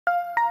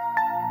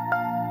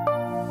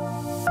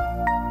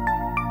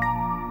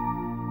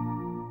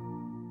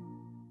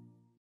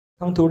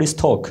Welcome to this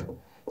talk,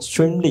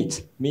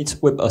 Streamlit meets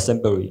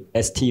WebAssembly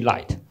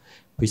stlite,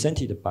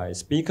 presented by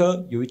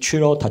speaker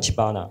Yuichiro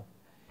Tachibana.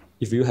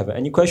 If you have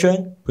any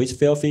question, please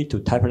feel free to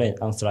type them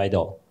on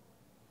Slido.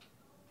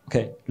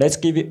 Okay, let's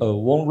give it a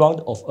warm round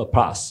of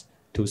applause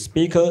to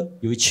speaker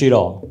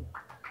Yuichiro.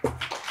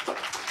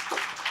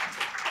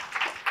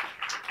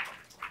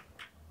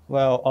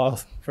 Well,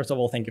 first of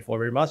all, thank you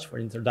very much for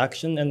the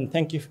introduction, and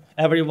thank you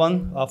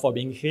everyone for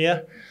being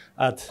here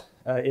at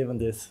even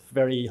this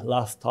very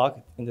last talk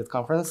in this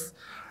conference.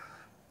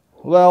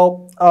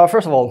 Well,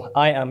 first of all,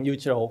 I am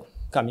Yuichiro,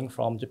 coming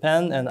from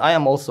Japan, and I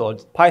am also a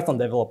Python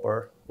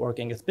developer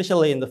working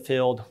especially in the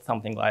field,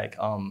 something like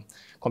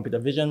computer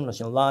vision,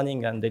 machine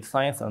learning, and data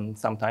science, and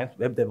sometimes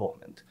web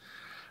development.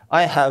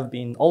 I have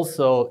been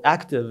also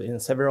active in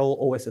several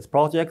OSS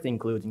projects,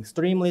 including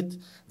Streamlit.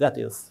 That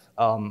is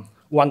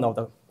one of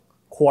the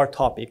core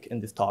topic in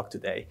this talk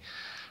today.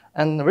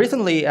 And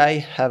recently, I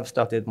have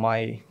started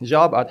my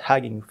job at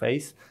Hugging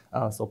Face.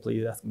 So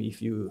please ask me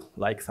if you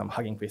like some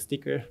Hugging Face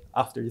sticker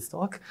after this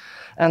talk.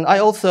 And I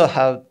also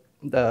have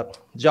the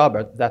job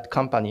at that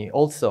company,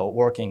 also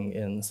working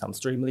in some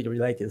Streamlit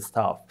related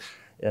stuff.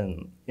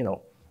 And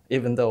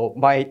even though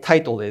my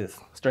title is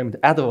Streamlit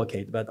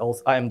Advocate, but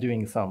also I am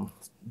doing some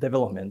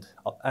development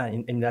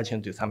in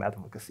addition to some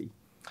advocacy.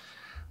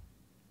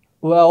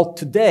 Well,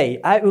 today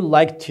I would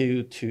like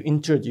to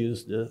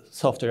introduce the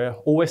software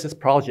OSS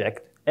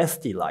project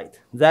stlite.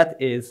 That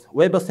is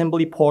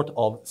WebAssembly port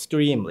of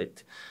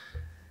Streamlit.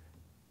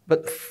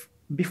 But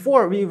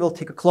before we will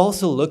take a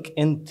closer look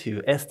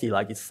into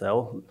stlite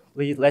itself,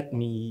 please let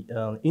me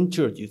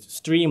introduce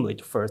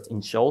Streamlit first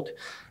in short,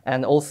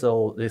 and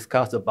also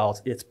discuss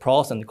about its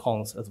pros and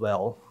cons as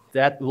well.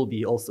 That will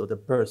be also the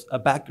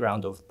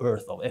background of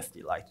birth of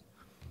stlite.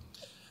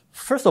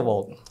 First of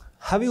all,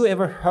 have you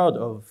ever heard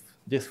of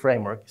this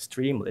framework,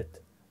 Streamlit?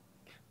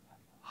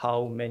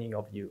 How many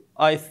of you?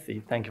 I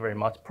see, thank you very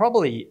much.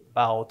 Probably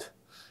about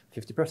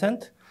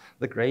 50%,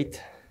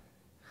 great.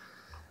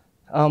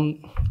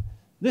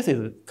 This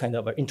is kind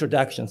of an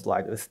introduction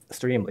slide with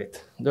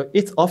Streamlit.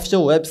 Its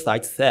official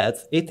website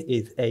says it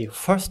is a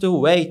first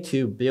way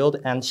to build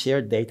and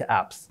share data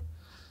apps.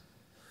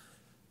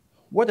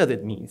 What does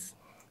it mean?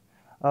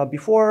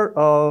 Before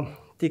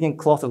taking a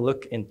closer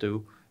look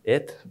into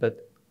it,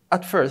 but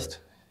at first,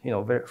 as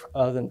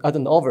an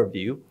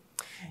overview,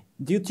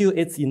 due to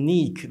its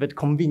unique but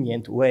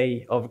convenient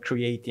way of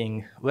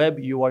creating web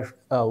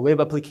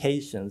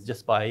applications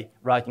just by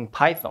writing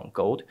Python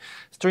code,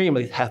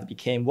 Streamlit has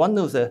become one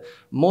of the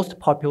most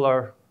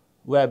popular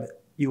web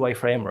UI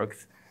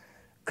frameworks,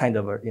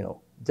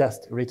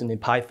 just written in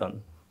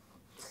Python.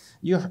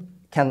 You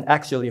can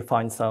actually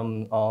find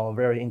some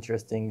very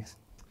interesting,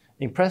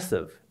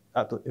 impressive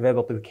web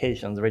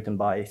applications written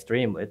by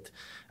Streamlit,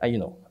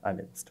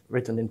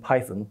 written in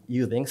Python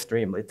using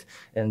Streamlit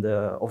and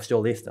the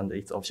official list on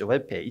its official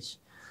web page.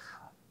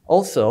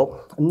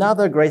 Also,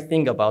 another great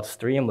thing about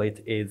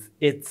Streamlit is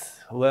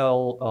its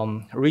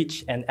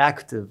rich and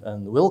active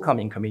and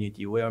welcoming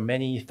community where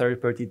many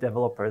third-party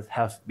developers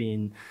have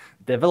been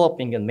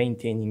developing and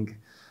maintaining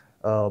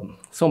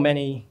so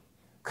many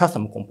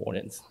custom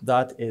components.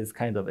 That is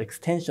kind of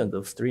extension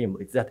of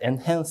Streamlit that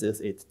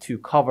enhances it to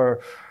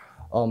cover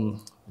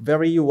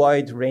very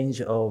wide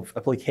range of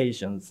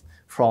applications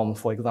from,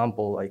 for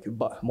example, like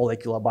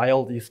molecular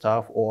biology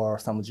stuff or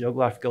some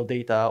geographical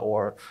data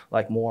or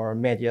like more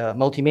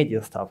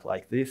multimedia stuff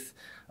like this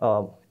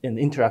in an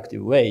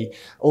interactive way.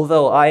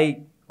 Although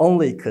I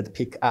only could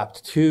pick up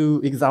 2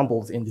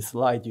 examples in this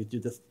slide due to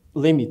the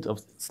limit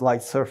of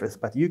slide surface,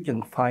 but you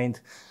can find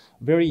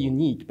very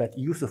unique but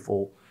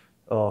useful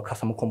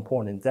custom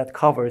component that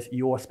covers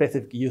your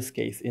specific use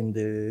case in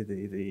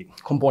the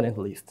component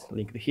list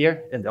linked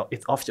here in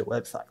its official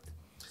website.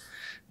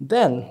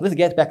 Then let's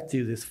get back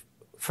to this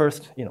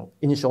first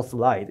initial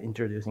slide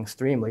introducing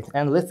Streamlit,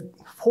 and let's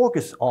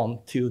focus on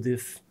to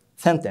this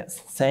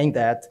sentence saying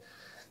that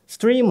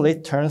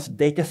Streamlit turns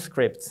data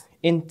scripts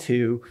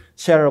into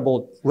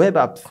shareable web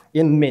apps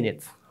in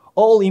minutes,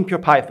 all in pure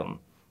Python.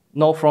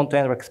 No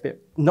front-end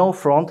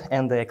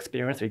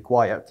experience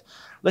required.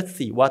 Let's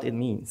see what it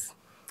means.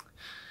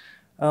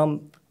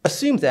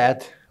 Assume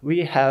that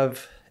we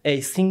have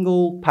a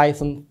single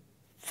Python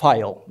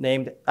file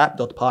named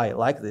app.py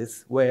like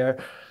this, where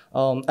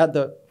at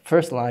the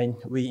first line,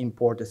 we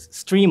import a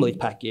Streamlit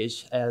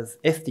package as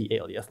st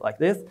alias like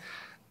this.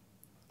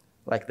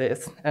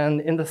 And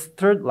in the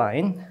third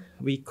line,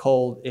 we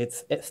call it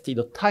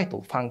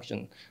st.title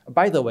function.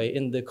 By the way,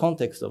 in the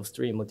context of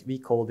Streamlit, we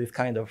call this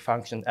kind of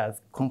function as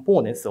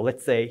components. So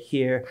let's say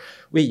here,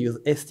 we use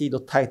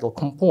st.title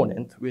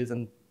component with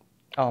an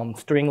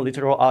string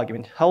literal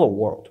argument, hello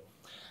world.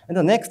 In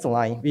the next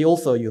line, we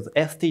also use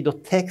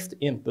st.text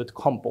input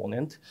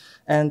component,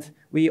 and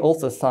we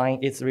also assign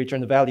its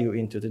return value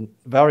into the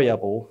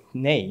variable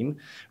name,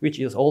 which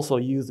is also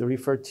used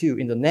referred to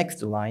in the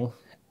next line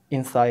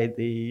inside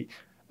the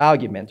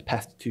argument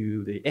passed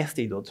to the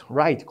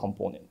st.write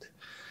component.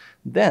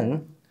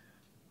 Then,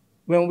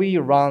 when we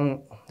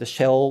run the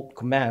shell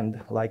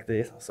command like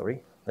this,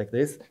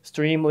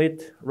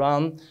 Streamlit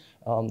run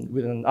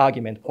with an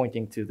argument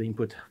pointing to the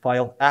input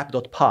file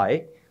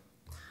app.py,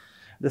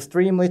 the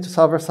Streamlit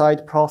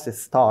server-side process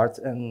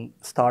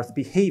starts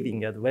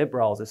behaving as a web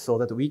browser so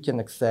that we can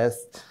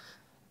access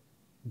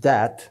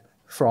that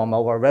from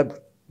our web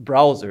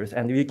browsers,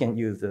 and we can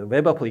use the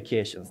web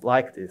applications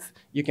like this.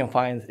 You can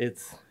find it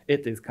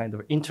is kind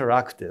of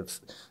interactive,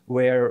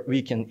 where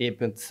we can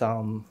input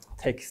some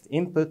text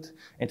input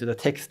into the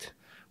text,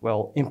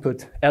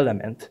 input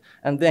element,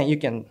 and then you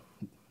can,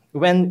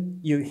 when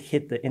you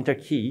hit the enter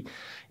key,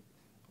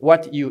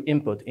 what you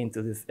input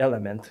into this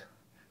element,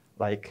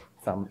 like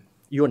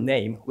your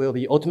name, will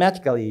be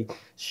automatically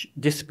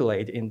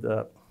displayed in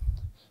the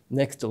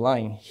next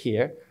line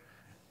here.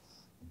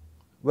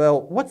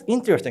 Well, what's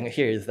interesting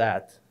here is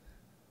that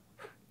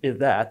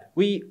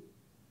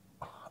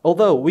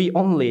although we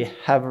only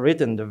have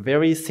written the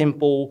very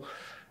simple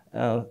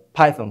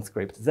Python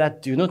scripts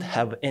that do not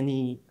have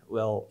any,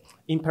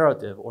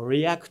 imperative or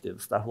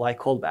reactive stuff like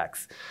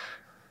callbacks,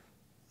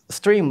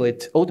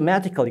 Streamlit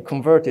automatically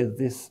converted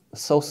this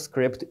source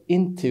script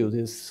into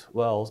this,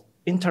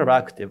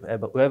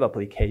 interactive web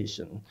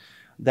application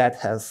that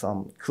has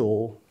some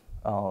cool,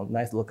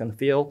 nice look and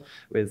feel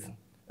with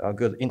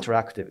good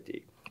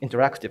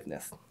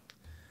interactiveness.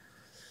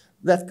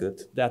 That's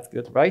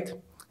good, right?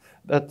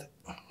 But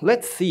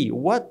let's see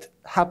what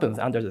happens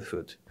under the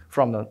hood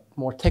from a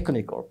more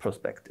technical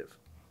perspective.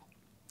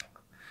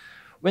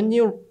 When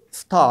you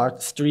start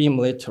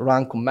Streamlit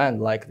run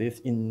command like this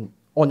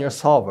on your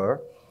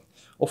server,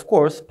 of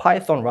course,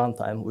 Python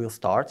runtime will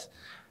start,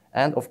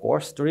 and of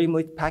course,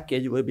 Streamlit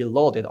package will be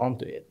loaded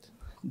onto it.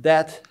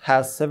 That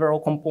has several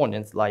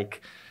components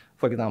like,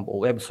 for example,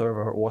 web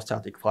server or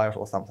static files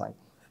or something,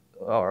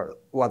 or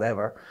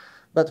whatever.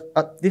 But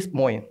at this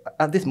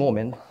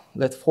moment,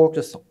 let's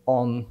focus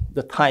on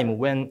the time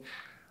when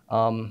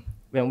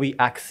we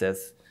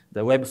access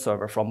the web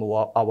server from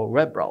our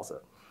web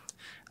browser.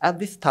 At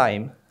this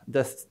time,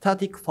 the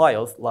static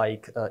files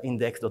like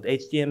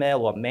index.html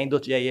or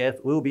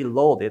main.js will be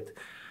loaded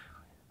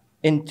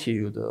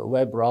into the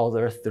web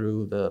browser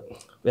through the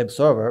web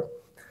server,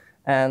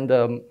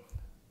 and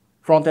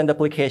front-end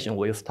application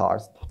will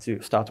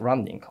start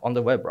running on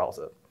the web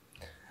browser.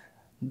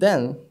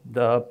 Then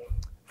the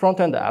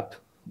front-end app,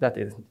 that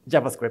is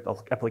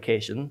JavaScript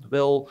application,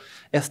 will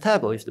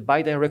establish the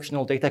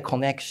bidirectional data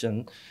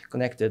connection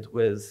connected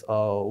with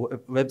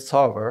web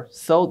server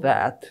so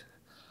that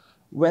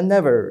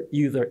whenever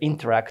user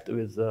interact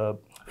with the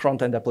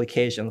front-end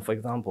application, for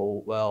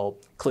example,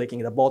 clicking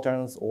the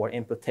buttons or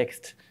input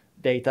text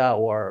data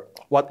or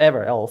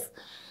whatever else,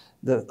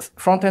 the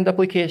front-end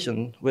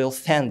application will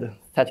send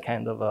such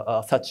kind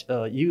of such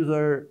a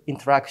user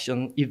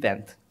interaction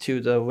event to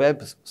the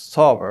web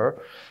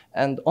server,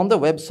 and on the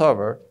web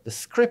server, the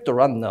script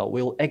runner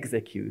will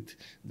execute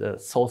the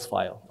source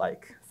file,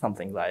 like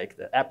something like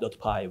the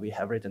app.py we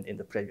have written in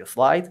the previous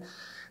slide,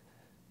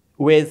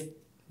 with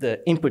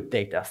the input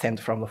data sent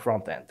from the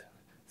front end,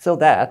 so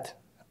that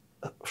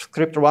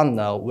script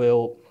runner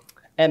will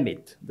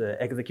emit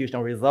the execution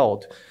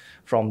result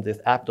from this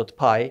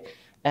app.py,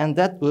 and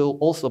that will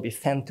also be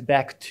sent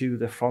back to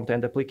the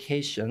front-end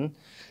application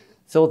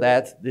so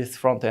that this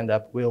front-end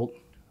app will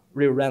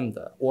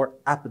re-render or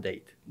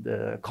update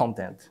the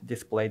content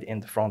displayed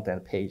in the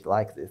front-end page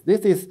like this.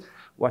 This is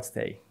what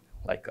the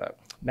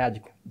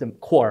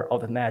core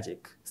of the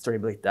magic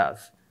Streamlit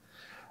does.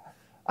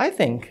 I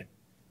think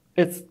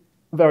it's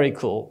very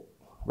cool,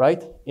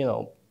 right?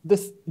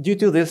 Due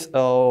to this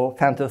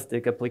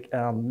fantastic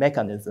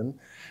mechanism,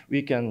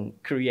 we can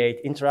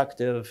create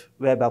interactive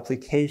web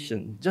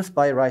application just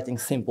by writing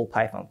simple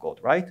Python code,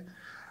 right?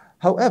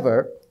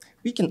 However,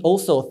 we can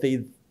also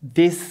see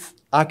this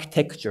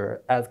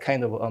architecture as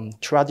kind of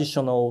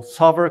traditional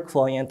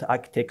server-client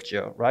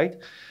architecture, right?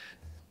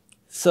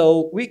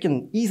 So we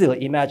can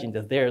easily imagine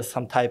that there's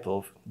some type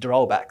of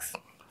drawbacks.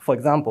 For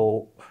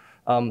example,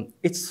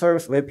 it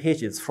serves web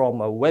pages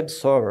from a web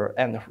server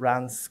and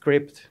runs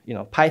script,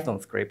 Python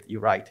script you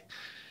write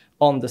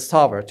on the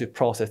server to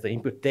process the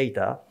input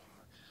data.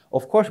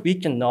 Of course, we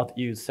cannot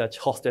use such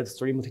hosted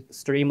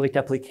Streamlit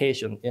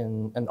application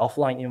in an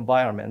offline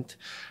environment.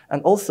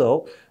 And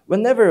also,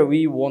 whenever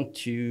we want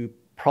to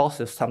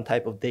process some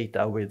type of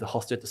data with the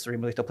hosted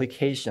Streamlit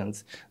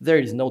applications, there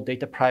is no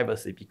data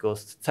privacy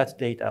because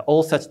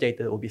all such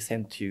data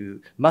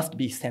must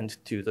be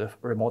sent to the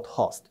remote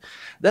host.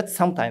 That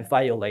sometimes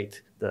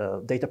violates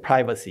the data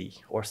privacy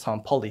or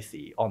some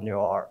policy on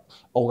your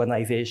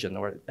organization,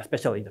 or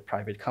especially the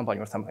private company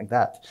or something like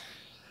that.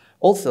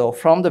 Also,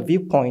 from the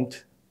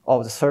viewpoint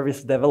of the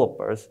service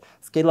developers,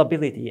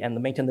 scalability and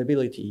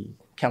maintainability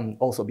can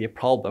also be a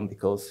problem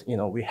because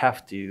we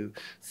have to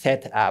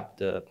set up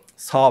the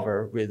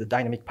server with the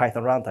dynamic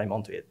Python runtime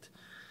onto it,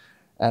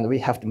 and we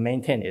have to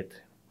maintain it,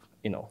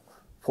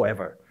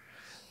 forever.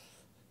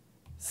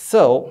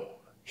 So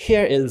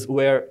here is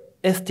where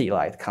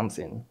stlite comes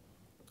in.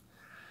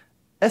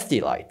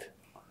 Stlite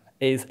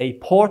is a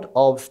port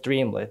of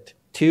Streamlit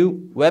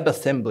to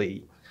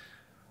WebAssembly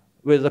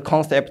with the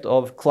concept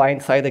of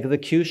client-side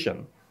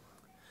execution.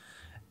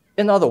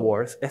 In other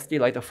words,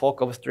 stlite, a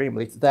fork of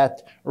Streamlit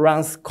that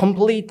runs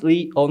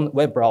completely on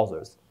web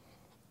browsers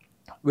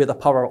with the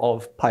power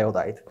of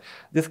Pyodide.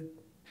 This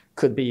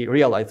could be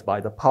realized by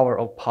the power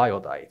of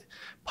Pyodide.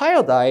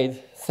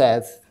 Pyodide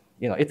says,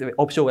 its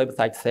official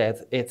website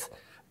says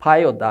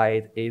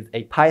Pyodide is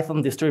a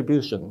Python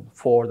distribution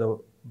for the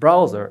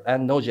browser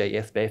and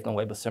Node.js based on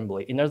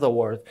WebAssembly. In other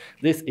words,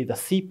 this is a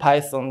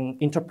CPython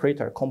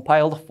interpreter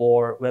compiled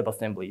for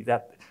WebAssembly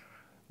that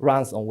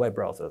runs on web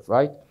browsers,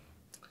 right?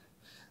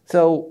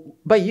 So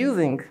by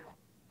using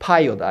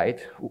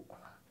Pyodide,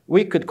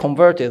 we could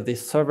convert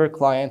this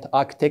server-client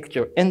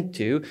architecture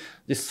into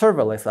the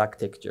serverless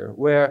architecture,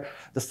 where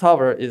the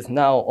server is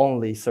now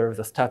only serves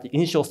the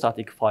initial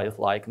static files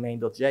like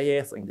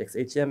main.js or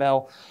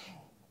index.html.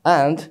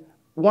 And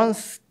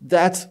once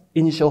that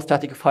initial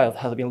static file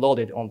has been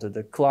loaded onto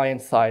the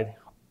client side,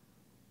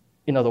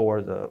 in other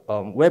words, the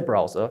web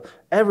browser,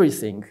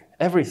 everything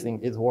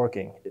is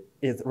working,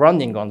 is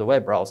running on the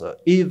web browser,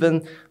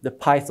 even the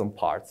Python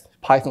parts,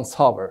 Python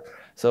server.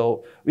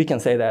 So we can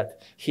say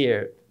that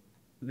here,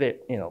 the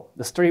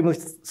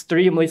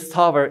Streamlit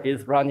server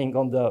is running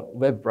on the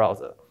web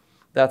browser.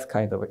 That's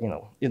kind of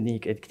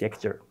unique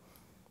architecture.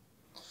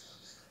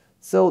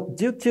 So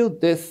due to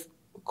this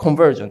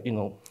conversion,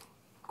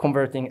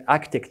 converting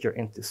architecture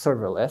into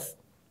serverless,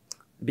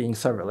 being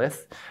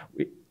serverless,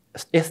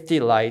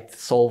 stlite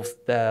solves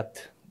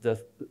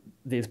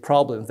these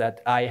problems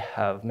that I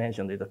have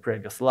mentioned in the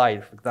previous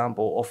slide. For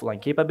example,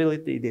 offline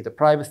capability, data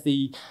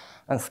privacy,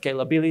 and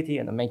scalability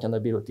and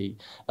maintainability,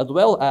 as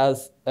well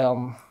as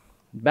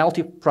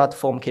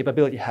multi-platform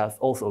capability has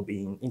also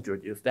been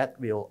introduced. That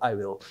we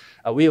will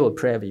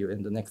preview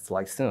in the next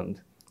slide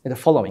soon, in the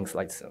following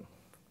slide soon.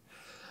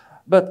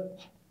 But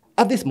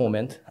at this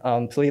moment,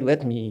 please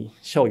let me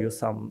show you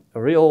some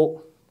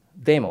real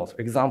demos,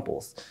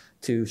 examples,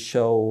 to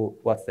show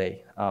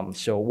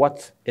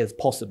what is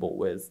possible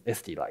with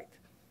stlite.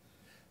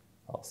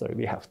 Oh, sorry,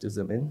 we have to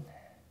zoom in.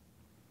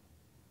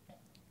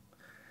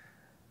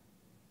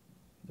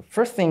 The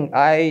first thing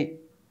I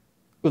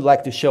would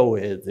like to show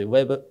is the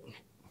web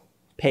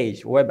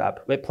page, web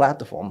app, web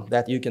platform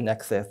that you can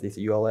access this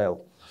URL.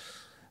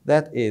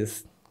 That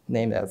is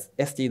named as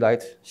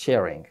stlite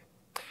sharing,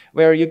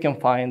 where you can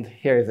find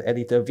here is the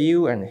editor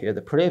view and here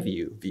the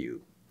preview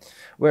view,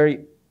 where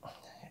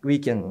we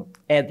can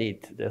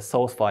edit the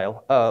source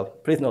file.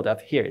 Please note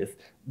that here is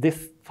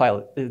this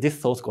file,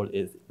 this source code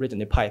is written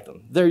in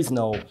Python. There is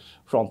no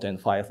front-end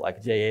files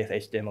like JS,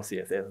 HTML,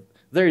 CSS.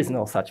 There is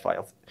no such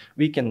files.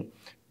 We can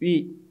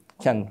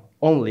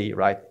only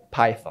write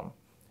Python,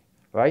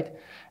 right?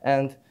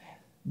 And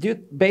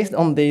based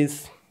on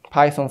these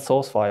Python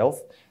source files,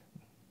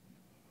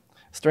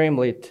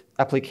 Streamlit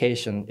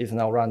application is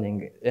now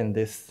running in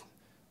this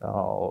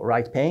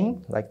right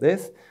pane like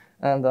this.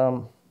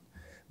 And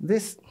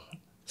this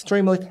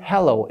Streamlit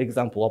Hello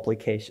example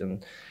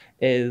application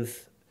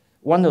is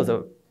one of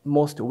the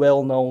most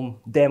well-known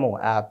demo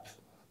app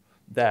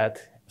that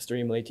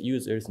Streamlit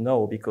users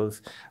know,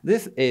 because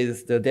this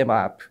is the demo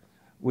app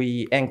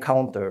we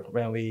encounter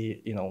when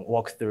we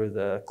walk through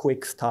the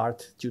quick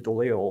start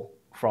tutorial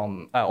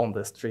from on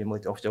the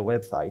Streamlit official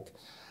website.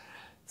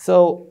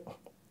 So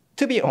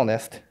to be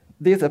honest,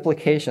 these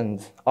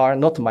applications are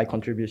not my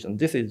contribution.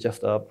 This is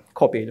just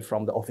copied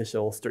from the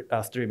official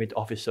Streamlit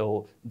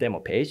official demo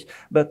page.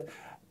 But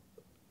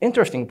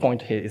interesting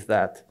point here is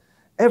that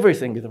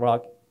everything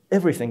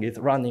is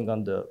running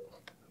on the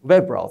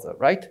web browser,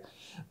 right?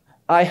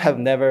 I have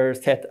never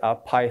set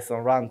up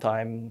Python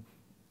runtime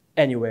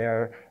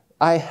anywhere.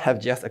 I have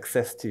just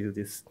access to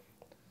this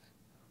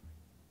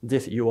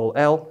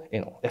URL,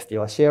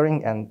 stlite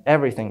sharing, and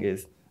everything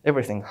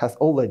has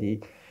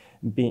already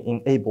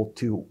been able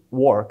to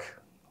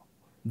work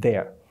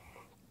there.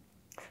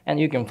 And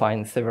you can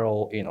find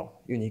several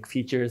unique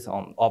features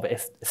of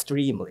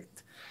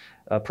Streamlit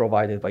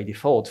provided by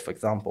default, for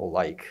example,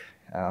 like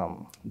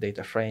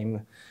data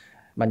frame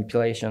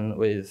manipulation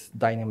with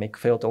dynamic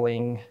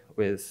filtering,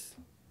 with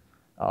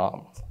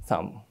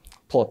some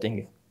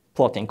plotting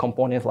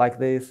components like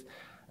this.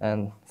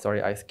 And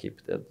sorry, I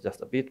skipped it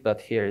just a bit,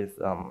 but here is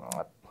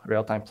a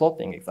real-time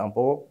plotting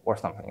example or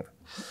something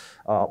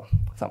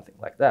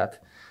like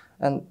that.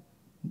 And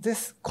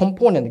this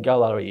component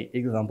gallery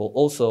example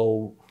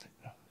also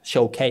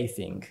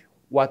showcasing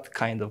what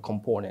kind of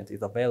component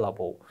is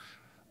available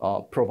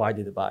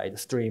provided by the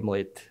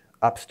Streamlit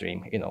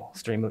upstream,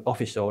 Streamlit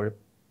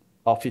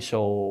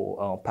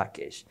official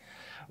package,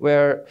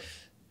 where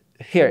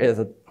here is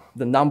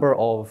the number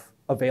of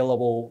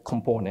available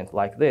components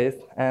like this,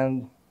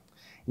 and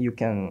you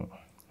can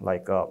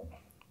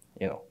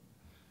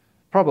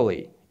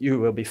probably you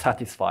will be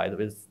satisfied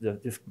with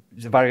this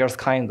various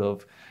kind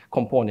of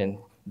component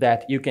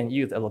that you can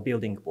use as a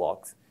building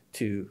blocks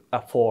to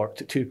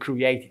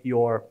create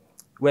your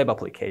web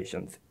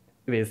applications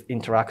with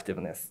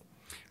interactiveness,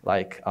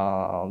 like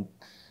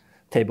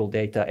table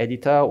data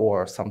editor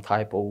or some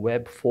type of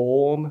web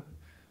form,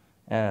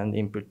 and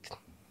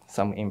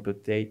some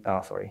input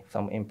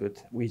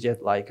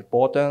widget like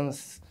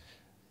buttons,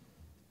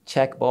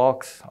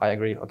 checkbox. I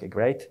agree. Okay,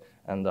 great.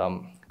 and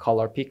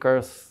color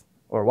pickers,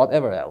 or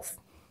whatever else.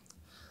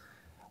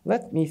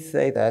 Let me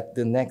say that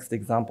the next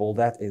example,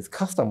 that is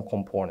custom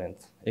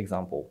component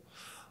example.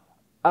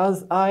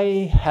 As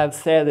I have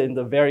said in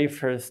the very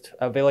first,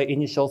 very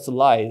initial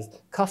slides,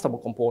 custom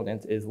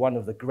component is one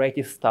of the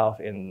greatest stuff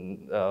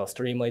in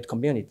Streamlit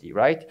community,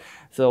 right?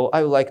 So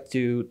I would like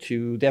to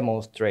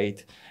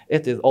demonstrate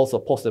it is also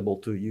possible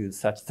to use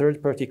such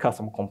third-party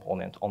custom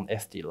component on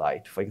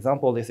stlite. For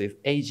example, this is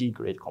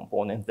AG-grid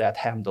component that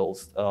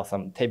handles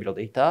some table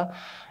data,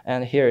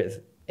 and here is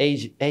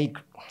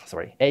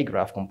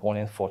A-graph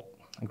component for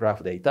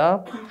graph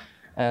data,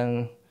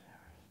 and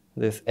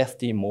this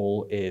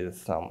stmol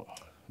is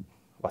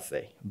let's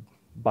say,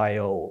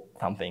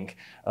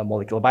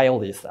 molecular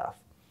biology stuff.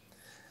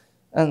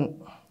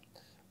 And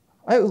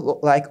I would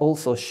like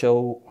also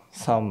show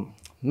some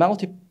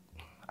multimedia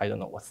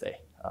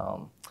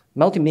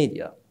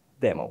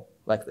demo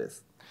like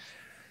this.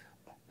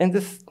 In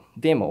this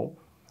demo,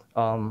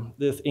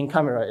 this in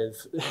camera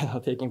is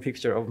taking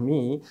picture of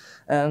me,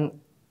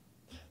 and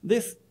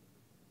this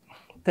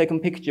taken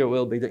picture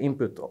will be the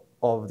input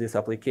of this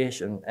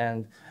application,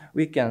 and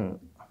we can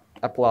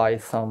apply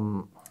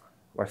some,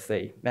 let's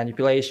say,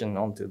 manipulation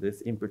onto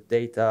this input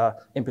data,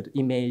 input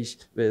image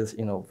with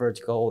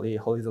vertically,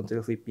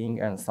 horizontally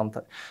flipping, and some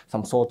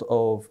sort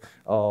of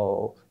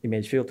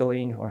image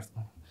filtering,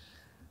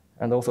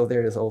 and also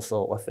there is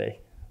also, let's say,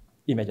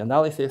 image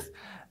analysis.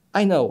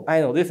 I know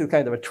this is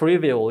kind of a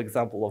trivial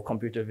example of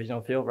computer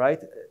vision field,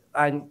 right?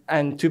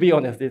 And to be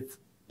honest,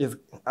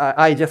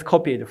 I just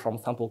copied from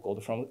sample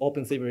code from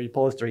OpenCV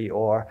repository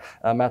or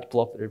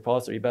Matplotlib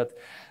repository. But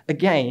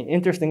again,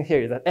 interesting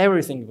here is that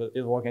everything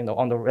is working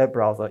on the web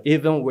browser,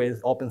 even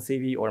with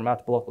OpenCV or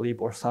Matplotlib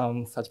or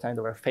some such kind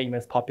of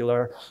famous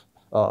popular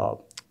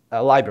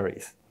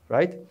libraries,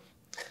 right?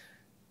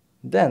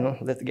 Then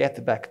let's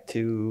get back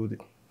to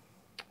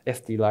the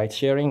stlite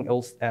sharing,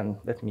 and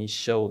let me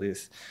show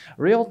this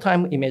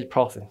real-time image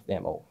processing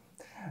demo.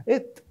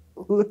 It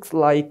looks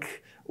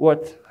like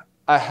what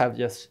I have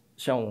just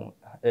shown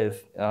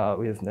is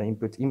with the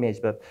input image,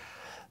 but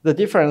the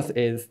difference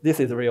is this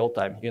is real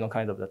time.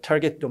 Kind of the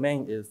target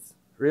domain is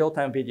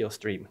real-time video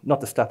stream,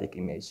 not a static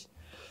image,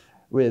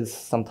 with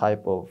some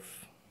type of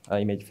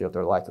image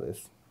filter like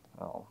this.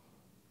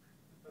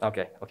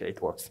 Okay,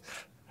 it works.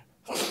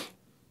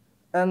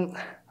 And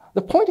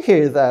the point here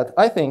is that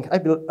I think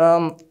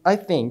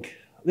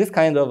this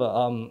kind of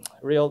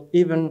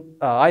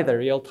either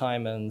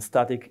real-time and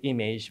static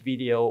image,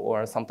 video,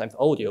 or sometimes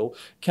audio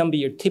can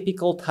be a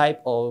typical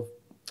type of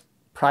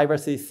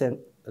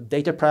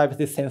data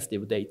privacy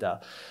sensitive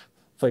data,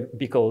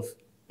 because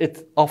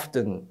it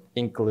often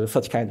includes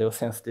such kind of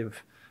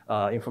sensitive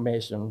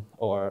information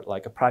or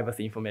like a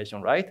privacy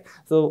information, right?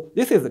 So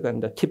this is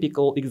the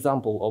typical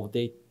example of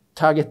the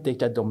target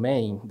data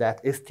domain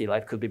that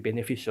stlite could be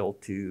beneficial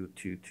to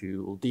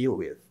deal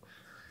with,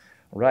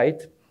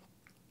 right?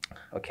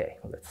 Okay,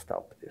 let's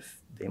stop this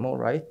demo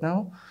right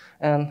now,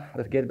 and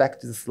let's get back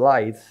to the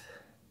slides.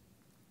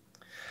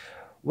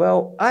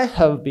 Well, I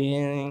have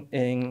been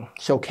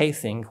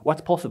showcasing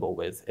what's possible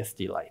with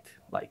stlite.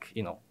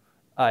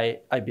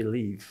 I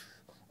believe,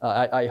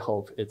 I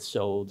hope it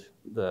showed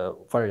the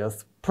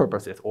various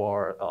purposes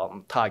or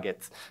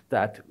targets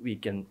that we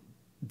can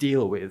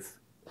deal with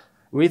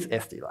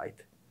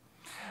stlite.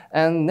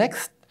 And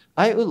next,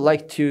 I would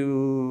like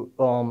to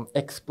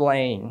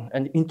explain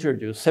and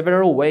introduce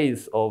several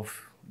ways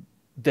of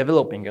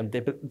developing and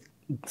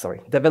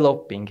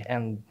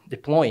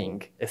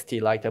deploying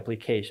stlite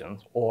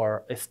applications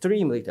or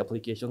Streamlit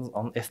applications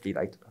on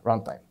stlite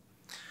runtime.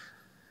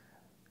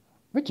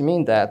 Which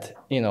means that,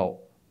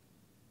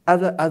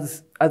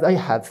 as I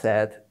had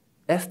said,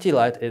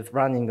 stlite is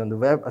running on the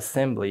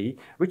WebAssembly,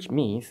 which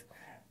means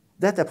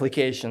that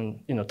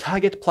application,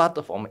 target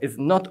platform is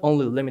not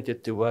only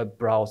limited to web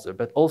browser,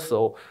 but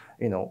also,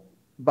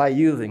 by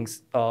using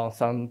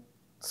some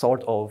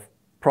sort of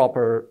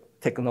proper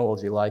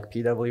technology like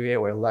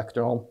PWA or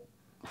Electron,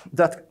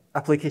 that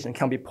application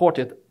can be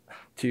ported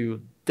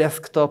to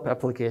desktop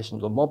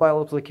applications or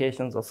mobile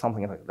applications or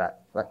something like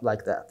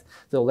that.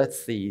 So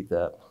let's see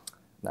the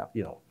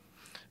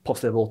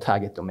possible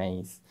target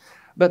domains.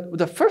 But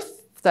the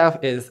first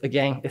step is,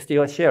 again,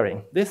 stlite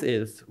sharing. This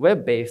is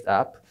web-based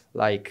app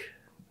like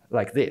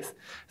this.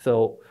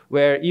 So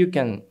where you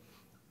can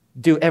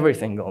do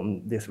everything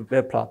on this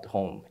web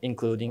platform,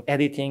 including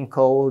editing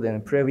code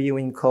and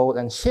previewing code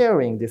and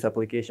sharing this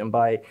application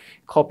by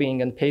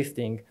copying and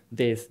pasting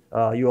this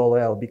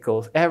URL,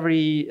 because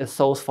every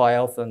source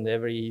files and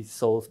every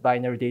source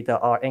binary data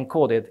are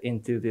encoded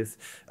into this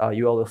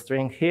URL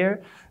string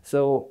here.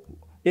 So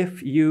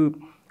if you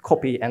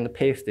copy and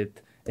paste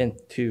it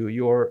into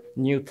your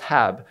new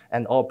tab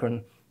and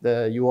open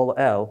the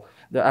URL,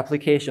 the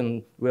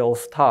application will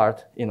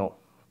start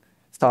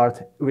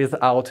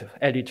without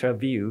editor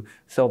view,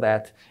 so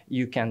that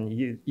you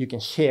can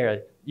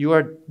share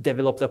your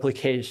developed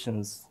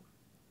applications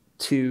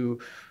to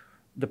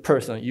the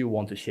person you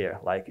want to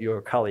share, like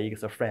your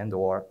colleagues, a friend,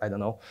 or I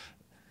don't know,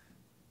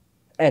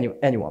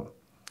 anyone.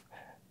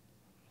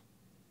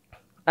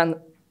 And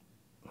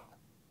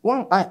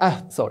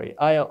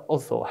I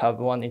also have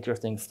one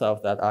interesting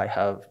stuff that I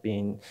have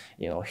been,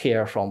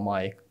 hear from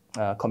my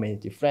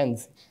community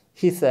friends.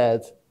 He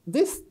said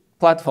this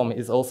platform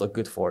is also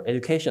good for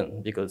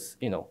education because,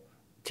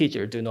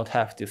 teachers do not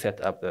have to set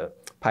up the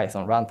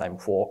Python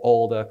runtime for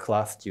all the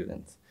class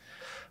students,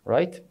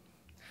 right?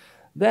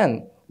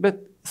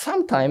 But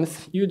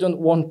sometimes you don't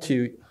want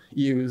to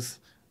use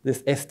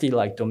this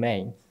stlite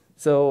domain.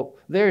 So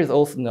there is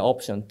also an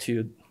option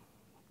to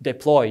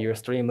deploy your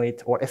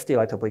Streamlit or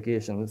stlite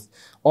applications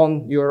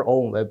on your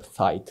own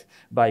website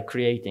by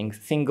creating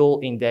single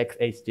index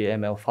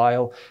HTML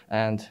file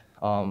and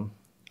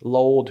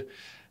load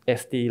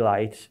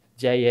stlite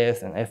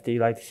JS and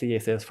stlite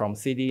CSS from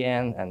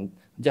CDN and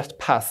just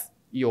pass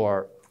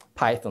your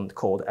Python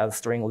code as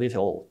string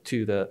little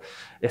to the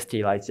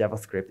stlite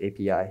JavaScript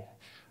API.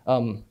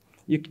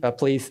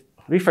 Please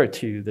refer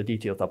to the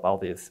details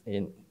about this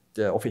in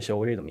the official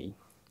README.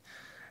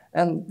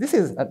 And this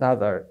is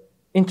another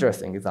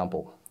interesting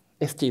example,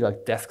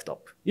 stlite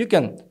desktop. You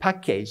can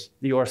package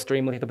your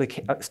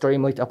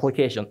Streamlit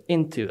application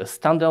into a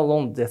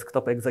standalone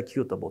desktop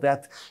executable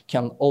that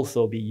can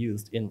also be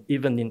used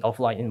even in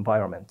offline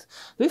environment.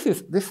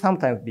 This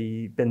sometimes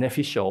be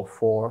beneficial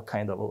for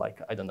kind of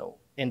like, I don't know,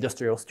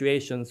 industrial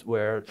situations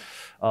where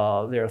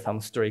there are some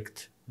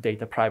strict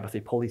data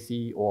privacy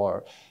policy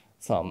or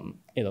some,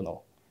 I don't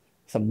know,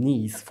 some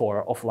needs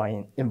for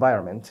offline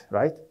environment,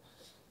 right?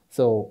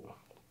 So,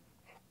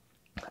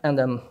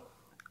 and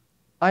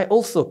I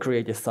also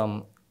created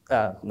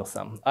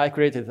I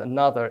created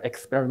another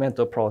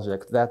experimental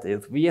project that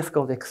is VS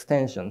Code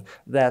extension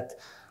that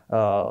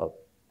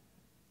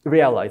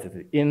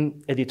realizes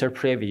in editor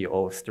preview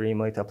of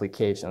Streamlit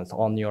applications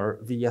on your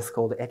VS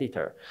Code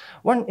editor.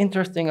 One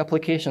interesting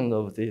application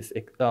of this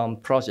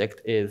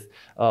project is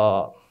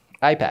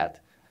iPad.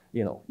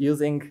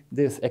 Using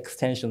this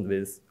extension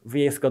with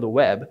VS Code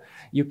Web,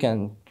 you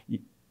can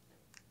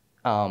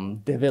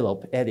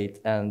develop, edit,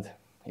 and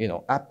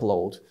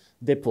upload,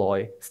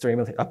 deploy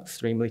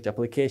Streamlit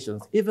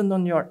applications even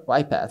on your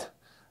iPad,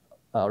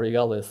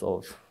 regardless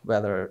of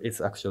whether it's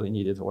actually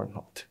needed or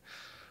not.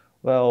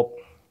 Well,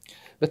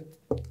 but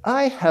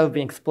I have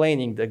been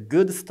explaining the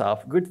good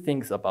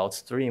things about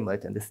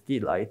Streamlit and the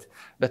stlite,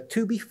 but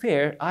to be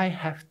fair, I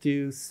have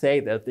to say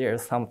that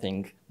there's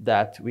something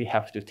that we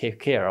have to take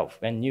care of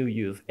when you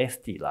use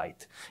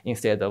stlite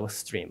instead of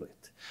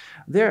Streamlit.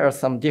 There are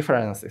some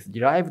differences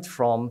derived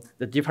from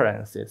the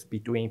differences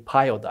between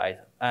Pyodide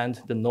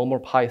and the normal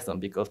Python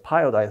because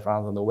Pyodide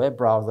runs on the web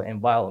browser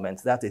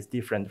environment that is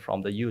different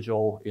from the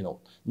usual,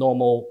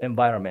 normal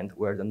environment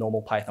where the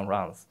normal Python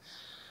runs.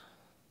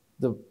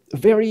 The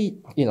very,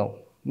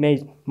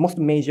 most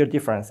major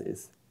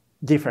differences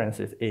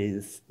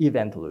is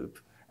event loop,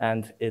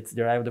 and its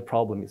derived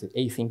problem is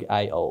async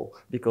I/O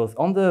because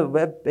on the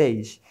web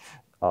page,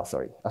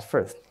 at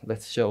first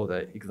let's show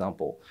the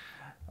example.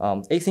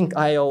 Async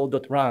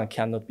IO.run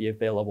cannot be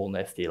available on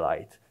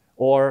stlite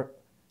or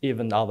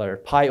even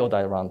other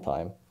Pyodide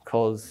runtime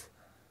because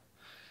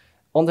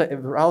on the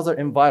browser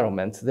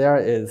environment there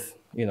is,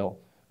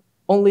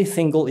 only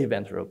single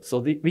event loop. So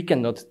we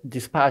cannot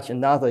dispatch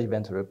another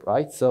event loop,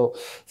 right? So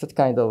such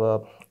kind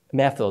of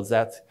methods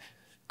that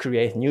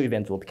create new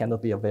event loop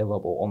cannot be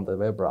available on the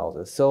web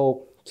browser.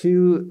 So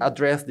to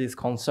address this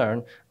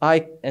concern,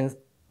 I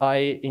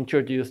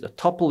introduced a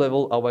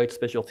top-level await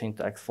special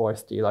syntax for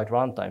stlite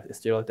runtime,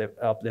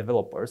 stlite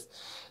developers.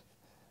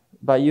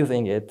 By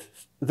using it,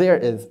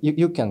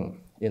 you can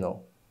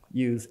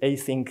use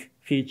async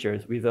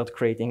features without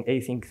creating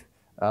async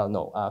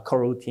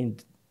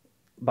coroutine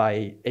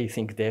by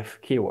async def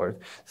keyword.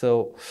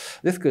 So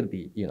this could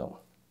be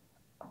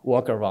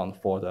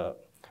workaround for the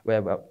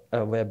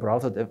web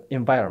browser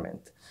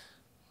environment.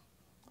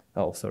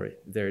 Oh, sorry,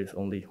 there is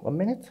only 1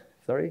 minute.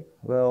 Sorry.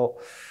 Well,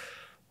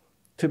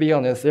 to be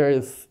honest, there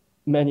is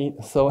many,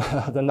 so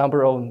the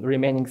number of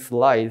remaining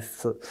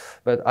slides,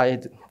 but I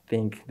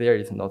think there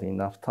is not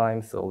enough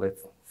time, so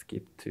let's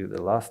skip to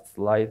the last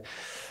slide.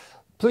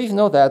 Please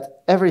note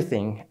that every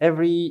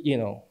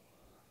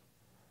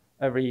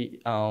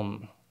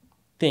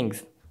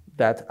things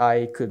that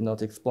I could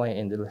not explain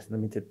in the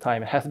limited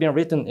time has been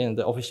written in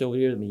the official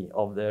README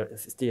of the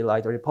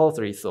stlite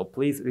repository, so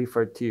please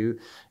refer to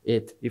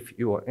it if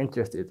you are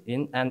interested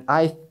in. And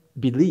I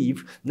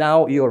believe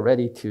now you're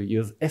ready to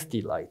use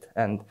stlite,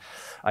 and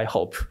I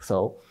hope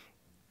so.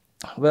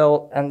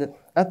 Well, and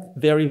at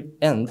the very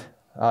end,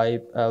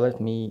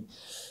 let me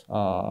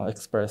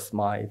express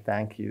my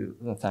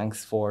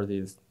thanks for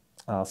these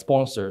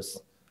sponsors.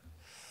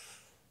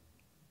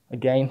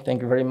 Again,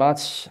 thank you very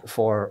much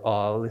for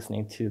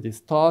listening to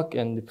this talk,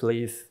 and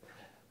please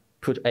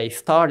put a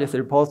star in this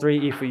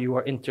repository if you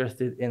are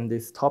interested in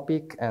this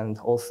topic. And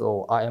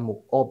also, I am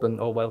open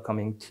or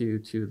welcoming to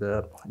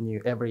the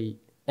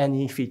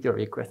any feature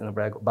request and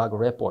bug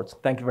reports.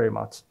 Thank you very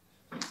much.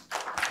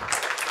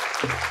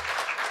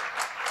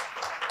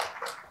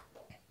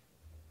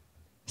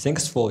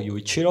 Thanks for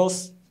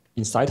Yuichiro's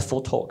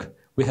insightful talk.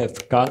 We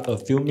have got a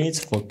few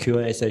minutes for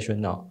Q&A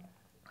session now.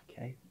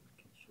 Okay.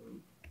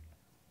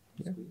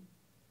 Yeah.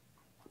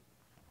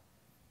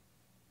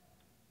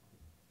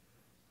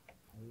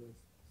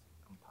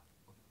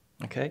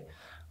 Okay.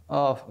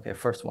 Okay,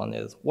 first one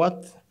is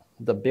what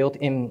the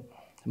built-in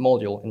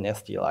module in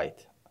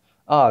stlite?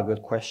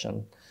 Good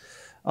question.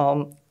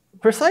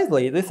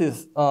 Precisely, this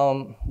is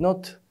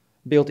not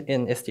built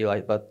in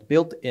stlite, but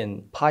built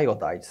in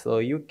Pyodide. So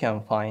you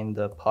can find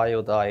the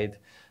Pyodide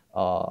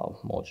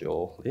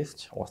module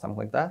list or something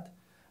like that.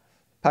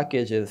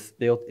 Packages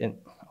built in,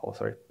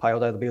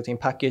 Pyodide built-in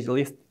package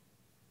list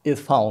is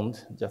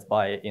found just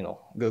by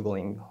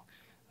Googling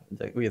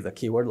with a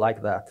keyword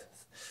like that.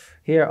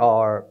 Here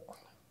are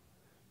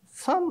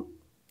some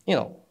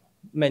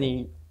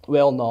many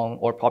well-known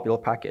or popular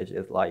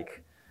packages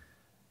like,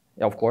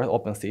 of course,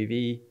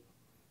 OpenCV,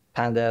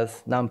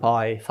 Pandas,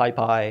 NumPy,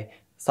 SciPy,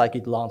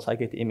 scikit-learn,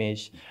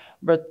 scikit-image.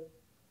 But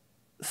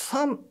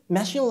some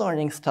machine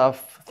learning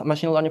stuff, some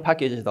machine learning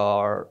packages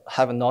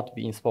have not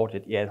been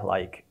supported yet,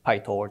 like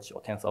PyTorch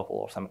or TensorFlow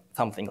or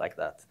something like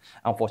that,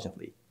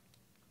 unfortunately.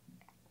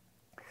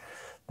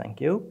 Thank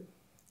you.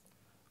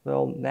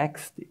 Well,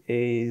 next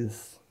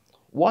is,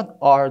 what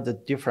are the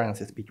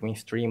differences between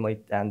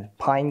Streamlit and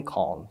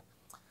PyCon?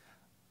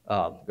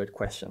 Good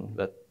question,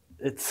 but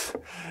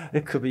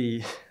it could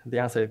be, the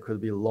answer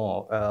could be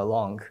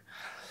long.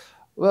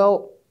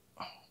 Well,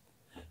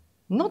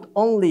 not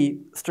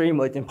only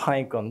Streamlit and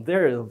PyCon,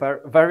 there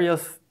are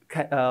various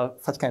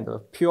such kind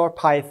of pure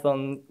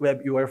Python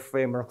web UI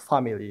framework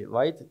family,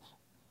 right?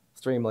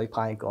 Streamlit,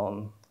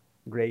 PyCon,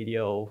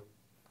 Gradio,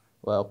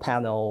 well,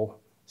 Panel,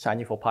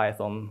 Shiny for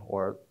Python,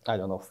 or I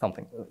don't know,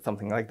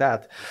 something like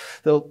that.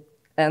 So,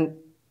 and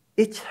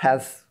each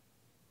has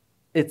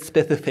its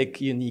specific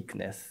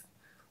uniqueness,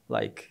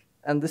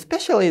 and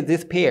especially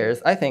these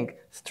pairs. I think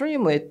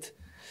Streamlit,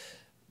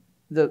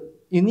 the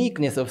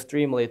uniqueness of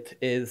Streamlit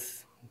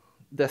is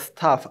the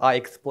stuff I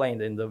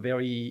explained in the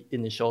very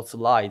initial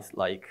slides,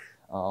 like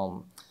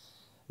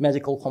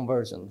magical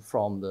conversion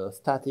from the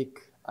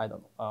static,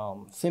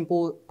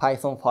 simple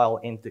Python file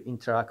into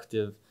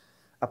interactive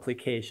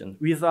application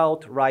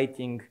without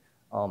writing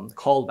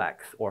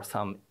callbacks or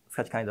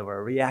such kind of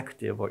a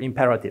reactive or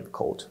imperative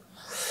code.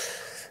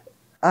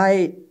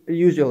 I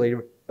usually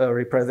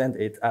represent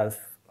it as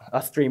a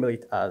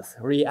Streamlit as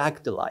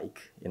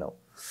React-like,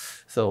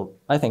 So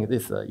I think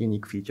this is a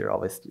unique feature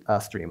of a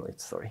Streamlit.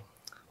 Sorry.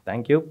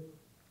 Thank you.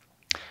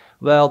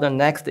 Well, the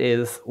next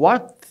is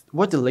what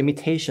the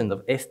limitation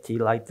of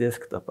stlite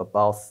desktop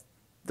about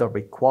the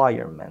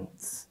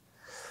requirements?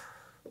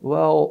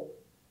 Well,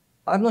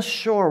 I'm not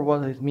sure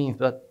what it means,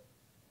 but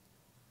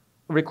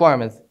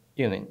requirements,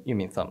 you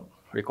mean some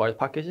required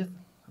packages,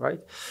 right?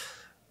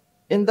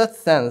 In that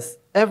sense,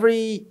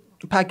 every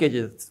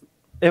packages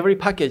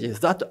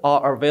that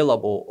are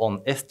available on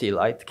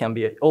stlite can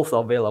be also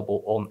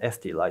available on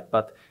stlite,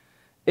 but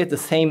it's the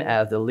same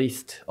as the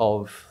list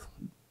of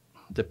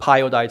the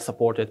Pyodide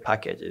supported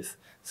packages.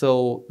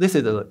 So this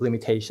is a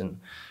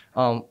limitation.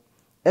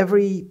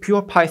 Every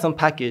pure Python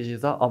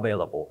packages are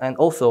available, and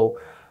also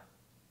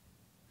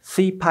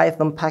C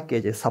Python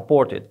packages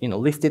supported,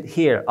 listed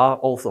here are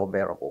also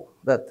available.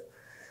 But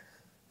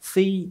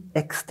C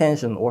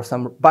extension or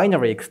some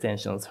binary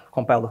extensions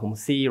compiled from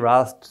C,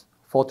 Rust,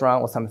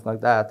 Fortran, or something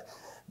like that,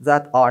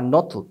 that are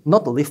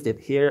not listed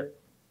here,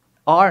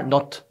 are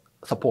not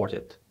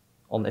supported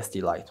on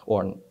stlite,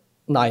 or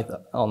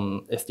neither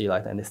on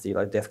stlite and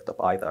stlite desktop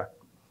either.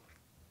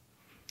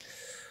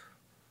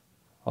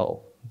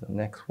 Oh, the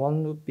next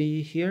one would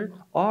be here.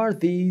 Are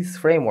these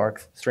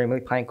frameworks,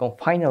 Streamlit, PyCon,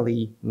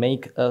 finally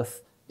make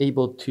us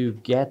able to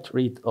get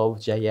rid of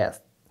JS?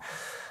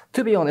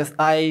 To be honest,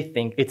 I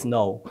think it's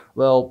no.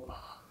 Well,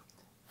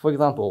 for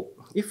example,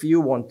 if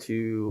you want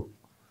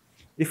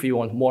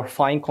more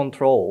fine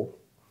control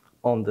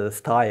on the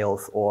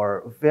styles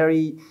or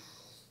very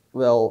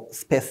well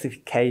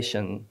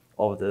specification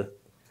of the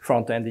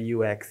front-end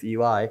UX,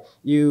 UI,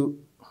 you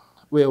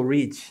will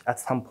reach at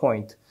some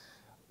point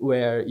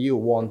where you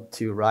want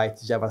to write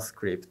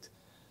JavaScript.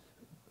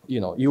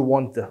 You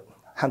want the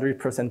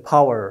 100%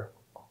 power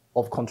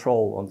of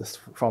control on this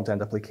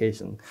front-end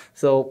application.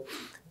 So,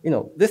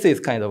 this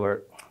is kind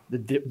of the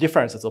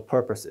differences of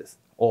purposes,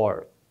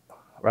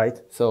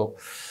 right? So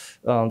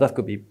that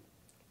could be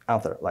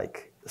answer,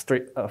 like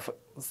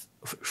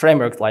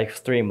frameworks like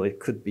Streamlit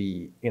could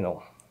be,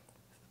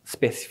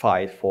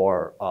 specified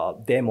for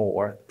demo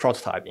or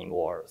prototyping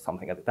or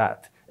something like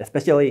that,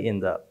 especially in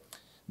the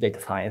data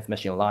science,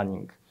 machine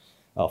learning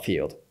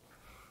field.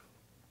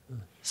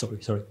 Sorry.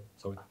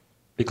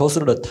 Because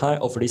the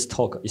time of this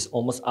talk is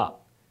almost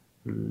up.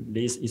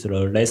 This is the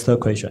last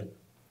question.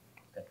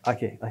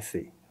 Okay, I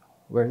see.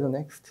 Where's the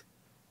next?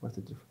 What's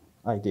the difference?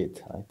 I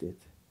did.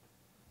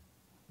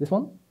 This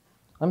one?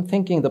 I'm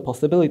thinking the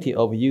possibility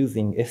of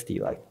using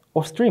stlite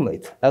or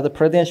Streamlit as a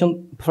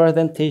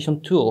presentation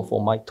tool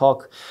for my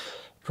talk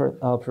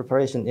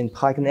preparation in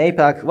PyCon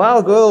APAC. Wow,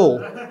 go!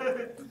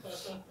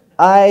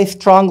 I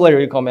strongly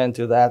recommend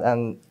to that,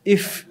 and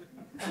if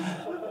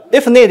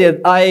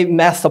needed, I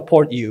must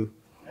support you.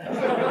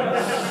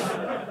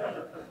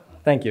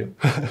 Thank you.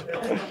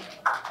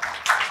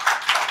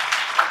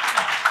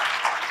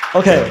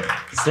 Okay,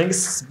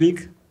 thanks,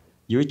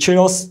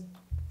 Yuichiro,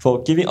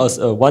 for giving us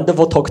a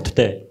wonderful talk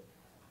today.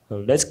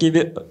 Let's give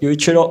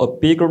Yuichiro a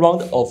big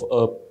round of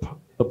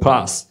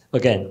applause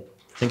again.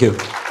 Thank you.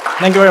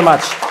 Thank you very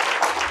much.